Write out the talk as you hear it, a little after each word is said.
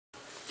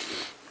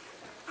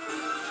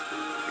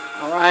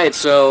Alright,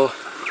 so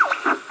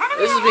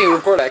this is being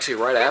recorded actually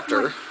right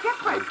after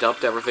I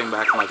dumped everything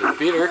back in my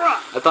computer.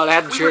 I thought I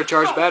had to share a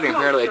charged battery, and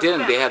apparently I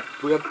didn't.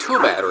 We have two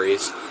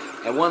batteries,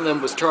 and one of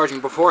them was charging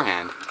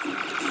beforehand.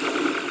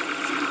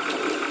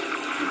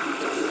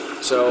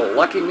 So,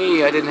 lucky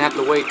me, I didn't have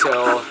to wait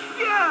till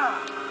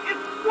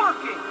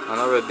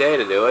another day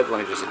to do it.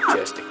 Let me just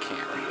adjust the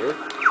camera here.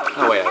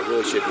 Oh wait, I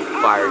really should be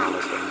firing on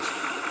those things.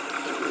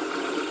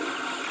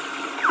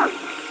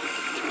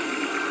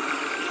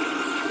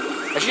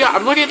 Actually, yeah,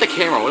 I'm looking at the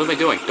camera. What am I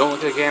doing? Don't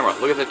look at the camera.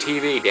 Look at the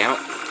TV, damn it.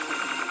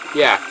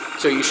 Yeah,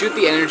 so you shoot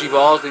the energy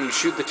balls, then you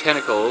shoot the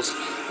tentacles,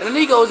 and then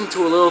he goes into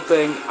a little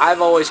thing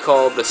I've always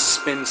called the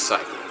spin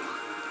cycle.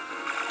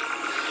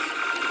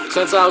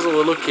 Since I was a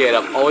little kid,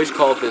 I've always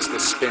called this the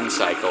spin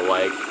cycle.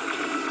 Like,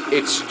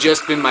 it's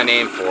just been my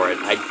name for it.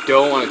 I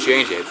don't want to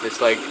change it.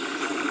 It's like,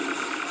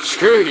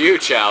 screw you,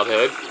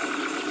 childhood.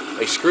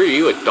 Like, screw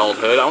you,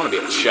 adulthood. I want to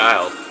be a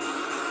child.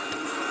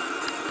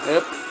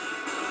 Yep.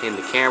 Hitting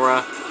the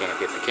camera. Can't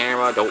hit the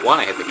camera. Don't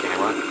want to hit the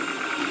camera.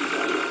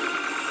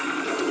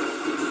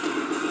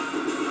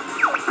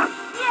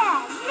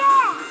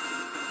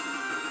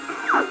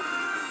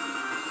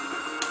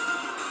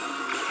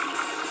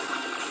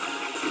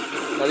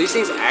 Now these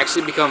things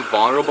actually become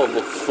vulnerable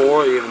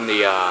before even the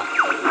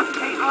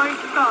Hey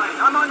Einstein,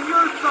 I'm on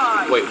your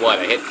side. Wait, what?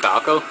 I hit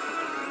Falco?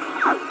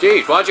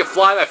 Jeez, why don't you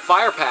fly that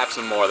fire path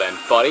some more then,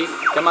 buddy?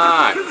 Come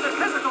on. Use the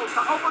tentacles to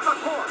open the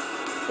door.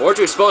 Weren't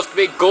you supposed to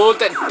be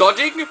good at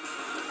dodging?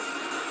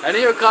 And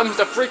here comes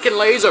the freaking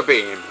laser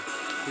beam.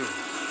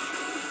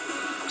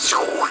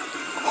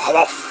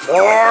 The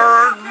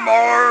Ford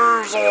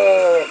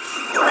Marshal.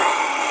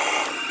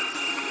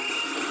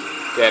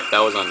 Yep,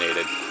 that was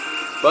unneeded.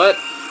 But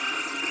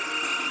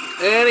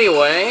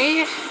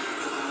anyway,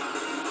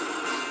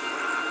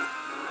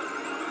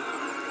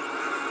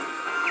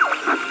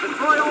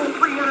 Destroy all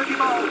free energy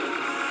balls.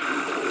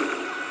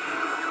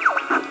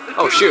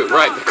 oh shoot,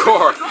 right, the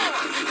core.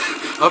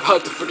 I'm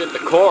about to forget the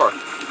core.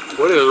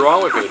 What is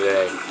wrong with me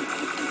today?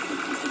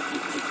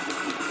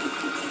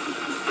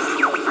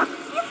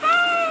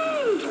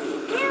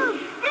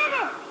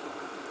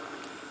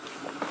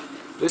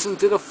 Listen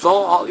to the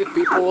floor, all you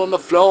people on the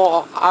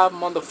floor.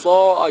 I'm on the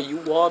floor. Are you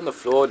on the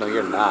floor? No,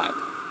 you're not.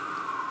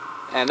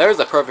 And there's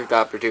a perfect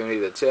opportunity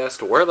to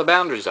test where the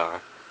boundaries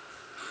are.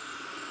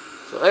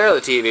 So there are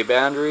the TV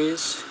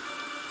boundaries.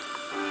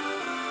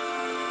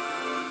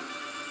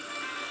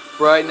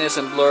 Brightness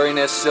and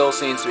blurriness still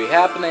seems to be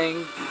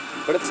happening,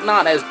 but it's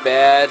not as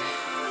bad.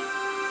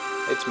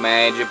 It's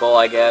manageable,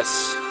 I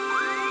guess.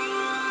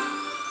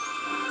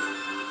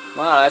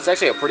 Wow, that's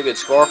actually a pretty good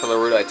score for the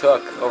route I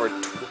took. Over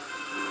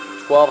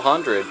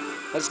 1,200.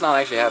 That's not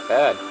actually half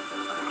bad.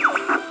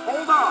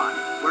 Hold on.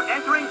 We're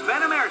entering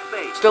Venom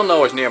airspace. Still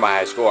nowhere near my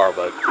high score,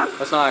 but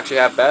that's not actually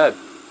half bad.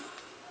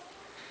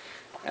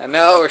 And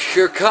now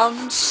here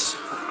comes...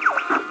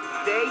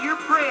 Say your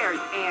prayers,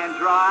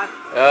 Andros.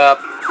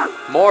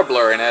 More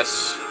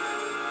blurriness.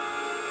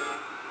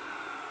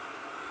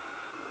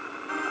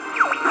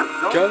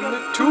 Getting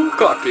it too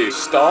cocky,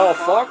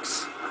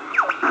 Starfox.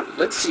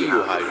 Let's see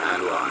you how you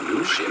handle our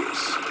new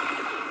ships.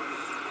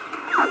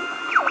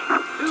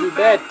 Too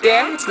bad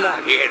Dad's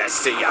not here to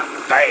see you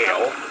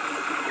fail.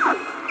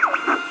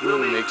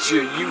 We'll make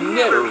sure you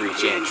never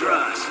reach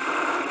Andros.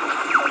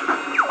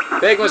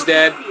 Big one's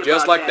dead,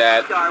 just like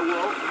that.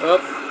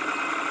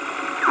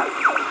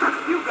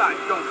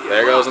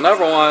 There goes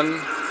another one.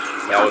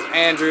 That was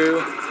Andrew.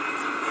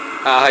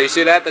 How you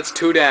see that? That's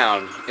 2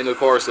 down in the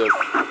course of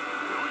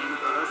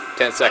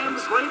 10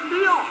 seconds.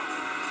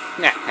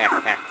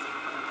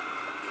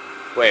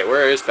 Wait,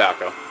 where is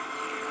Falco?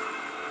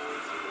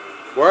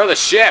 Where are the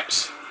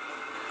ships?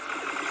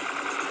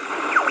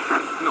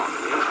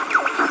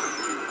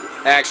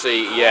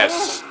 Actually,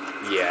 yes.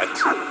 Yet.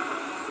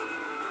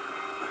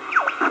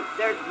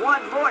 There's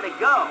one more to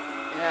go.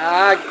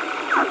 Yeah.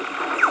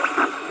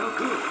 Too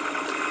good.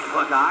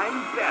 But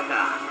I'm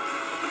better.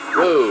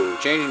 Whoa,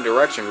 changing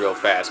direction real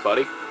fast,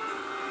 buddy.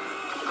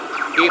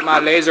 Eat my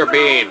laser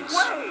beams. No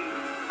way.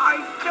 I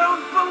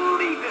don't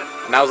believe it.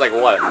 And that was like,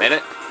 what, a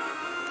minute?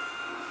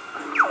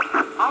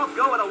 I'll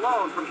go it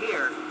alone from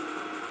here.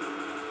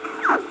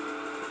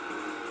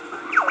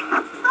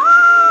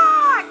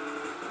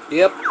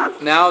 Yep,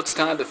 now it's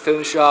time to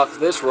finish off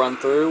this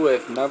run-through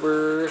with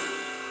number...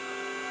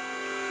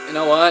 You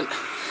know what?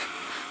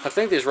 I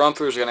think these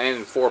run-throughs are going to end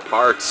in 4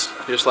 parts,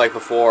 just like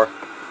before.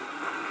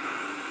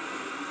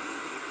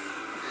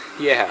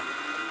 Yeah.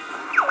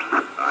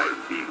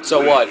 So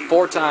what?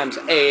 4 times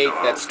 8,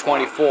 that's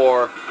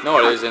 24. No,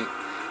 it isn't.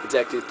 It's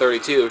actually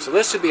 32. So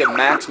this should be a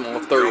maximum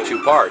of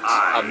 32 parts.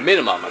 A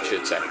minimum, I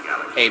should say.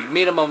 A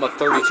minimum of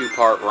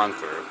 32-part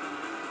run-through.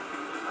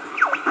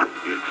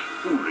 It's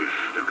foolish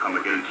to come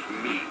against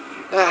me.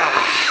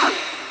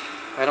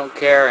 I don't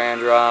care,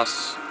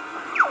 Andros.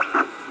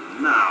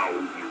 Now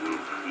you will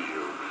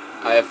feel.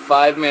 I have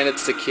 5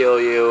 minutes to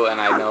kill you,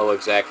 and I know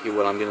exactly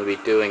what I'm going to be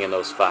doing in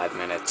those 5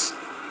 minutes.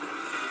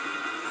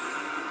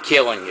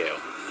 Killing you.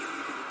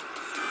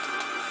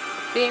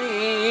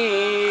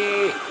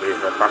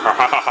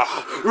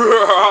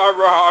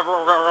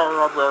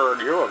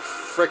 You're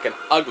freaking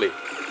ugly.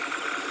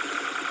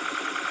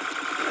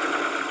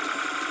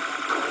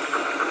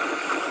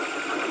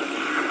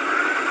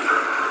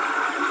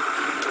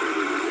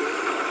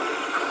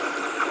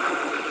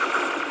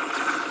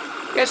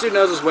 Guess who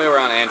knows his way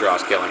around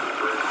Andross killing?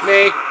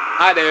 Me.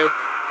 I do.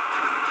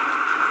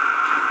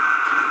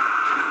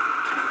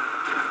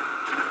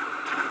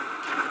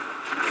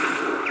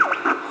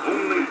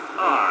 Only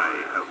I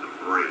have the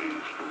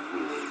brains to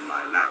rule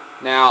my life.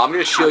 Now, I'm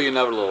going to show you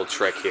another little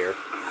trick here.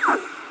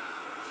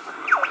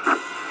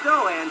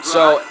 So, Android.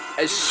 So,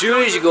 as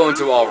soon as you go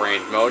into all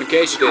range mode, in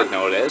case you didn't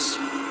notice,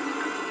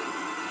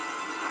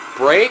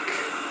 break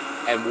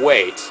and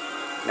wait.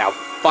 Now,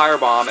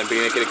 firebomb and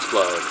make it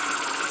explode.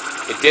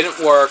 It didn't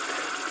work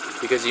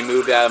because he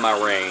moved out of my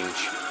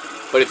range.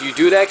 But if you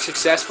do that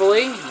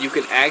successfully, you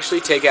can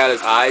actually take out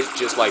his eyes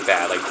just like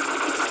that.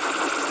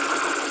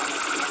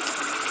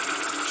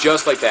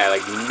 Just like that.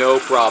 Like, no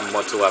problem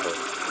whatsoever.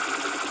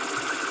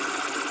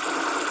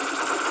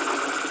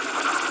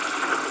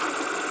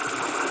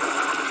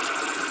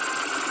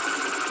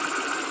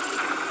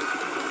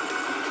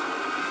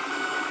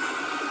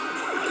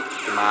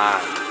 Come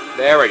on.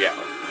 There we go.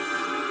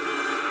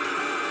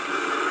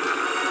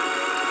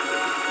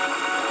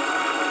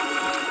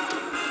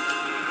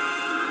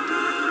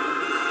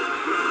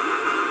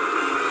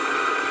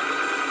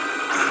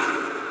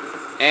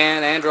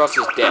 And Andross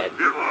is dead.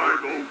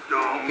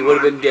 He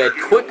would have been dead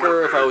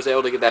quicker if I was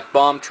able to get that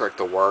bomb trick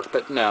to work,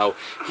 but no.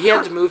 He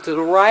had to move to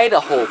the right a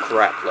whole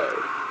crap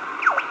load.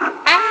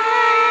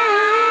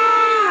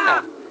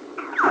 Ah!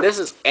 If this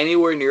is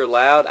anywhere near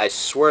loud, I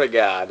swear to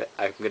God,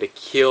 I'm going to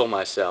kill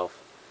myself.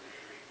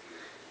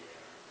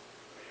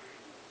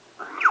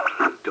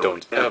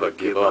 Don't ever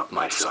give up,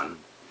 my son.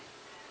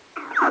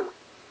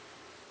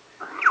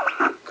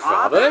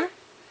 Father?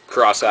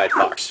 Cross-eyed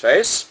fox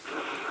face.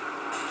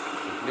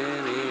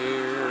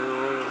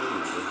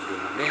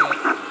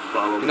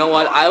 You know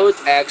what? I was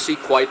actually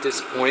quite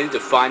disappointed to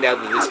find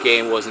out that this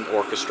game wasn't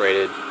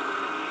orchestrated.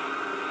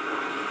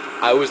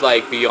 I was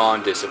like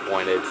beyond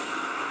disappointed.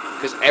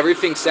 Because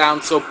everything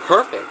sounds so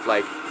perfect.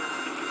 Like,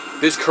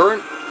 this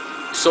current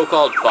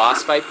so-called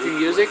boss fight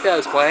music that I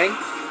was playing,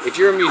 if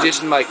you're a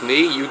musician like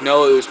me, you'd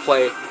know it was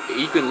played.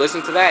 You can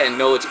listen to that and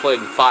know it's played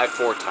in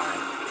 5/4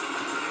 time.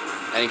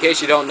 And in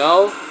case you don't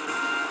know,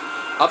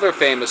 other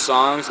famous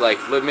songs like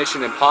Live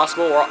Mission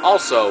Impossible are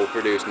also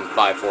produced in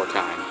 5/4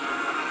 time.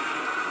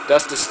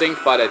 Thus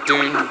distinct by the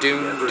doon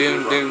doon doon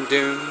doon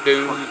doon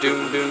doon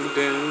doon doon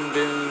doon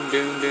doon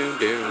doon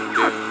doon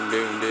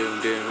doon doon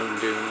doon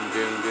doon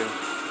doon doon.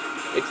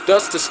 It's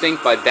thus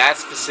distinct by that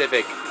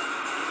specific.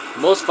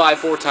 Most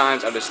 5/4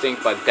 times are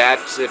distinct by that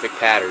specific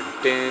pattern.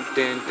 Dun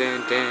dun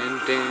dun dun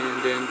dun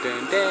dun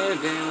dun dun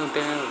dun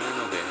dun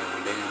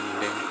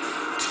dun.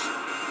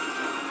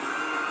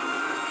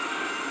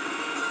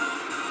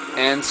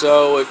 And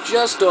so, with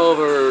just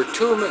over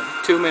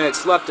 2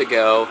 minutes left to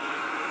go,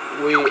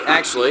 we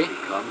actually,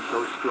 Come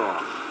so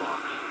strong,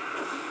 Fox.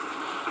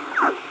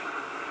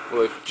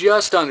 with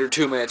just under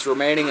 2 minutes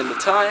remaining in the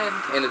time,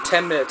 in the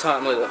 10-minute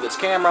time limit of this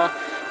camera,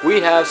 we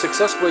have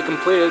successfully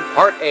completed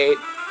Part 8,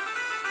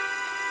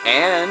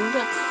 and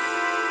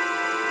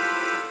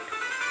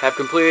have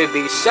completed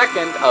the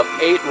second of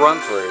 8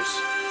 run-throughs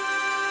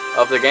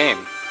of the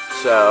game.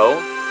 So,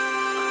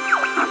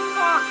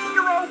 Fox,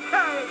 you're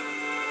okay.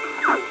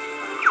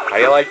 how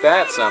do you like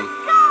that? Some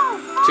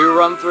 2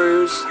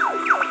 run-throughs,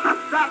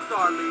 That's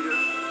our leader.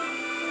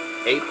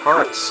 8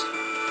 parts.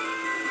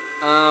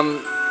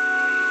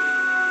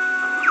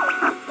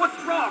 What's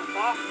wrong,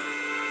 Fox?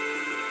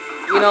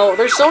 You know,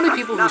 there's so many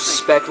people who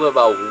speculate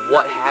about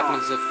what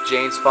happens if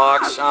James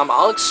Fox.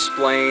 I'll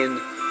explain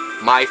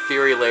my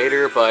theory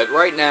later, but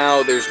right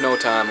now there's no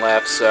time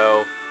left,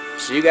 so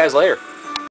see you guys later.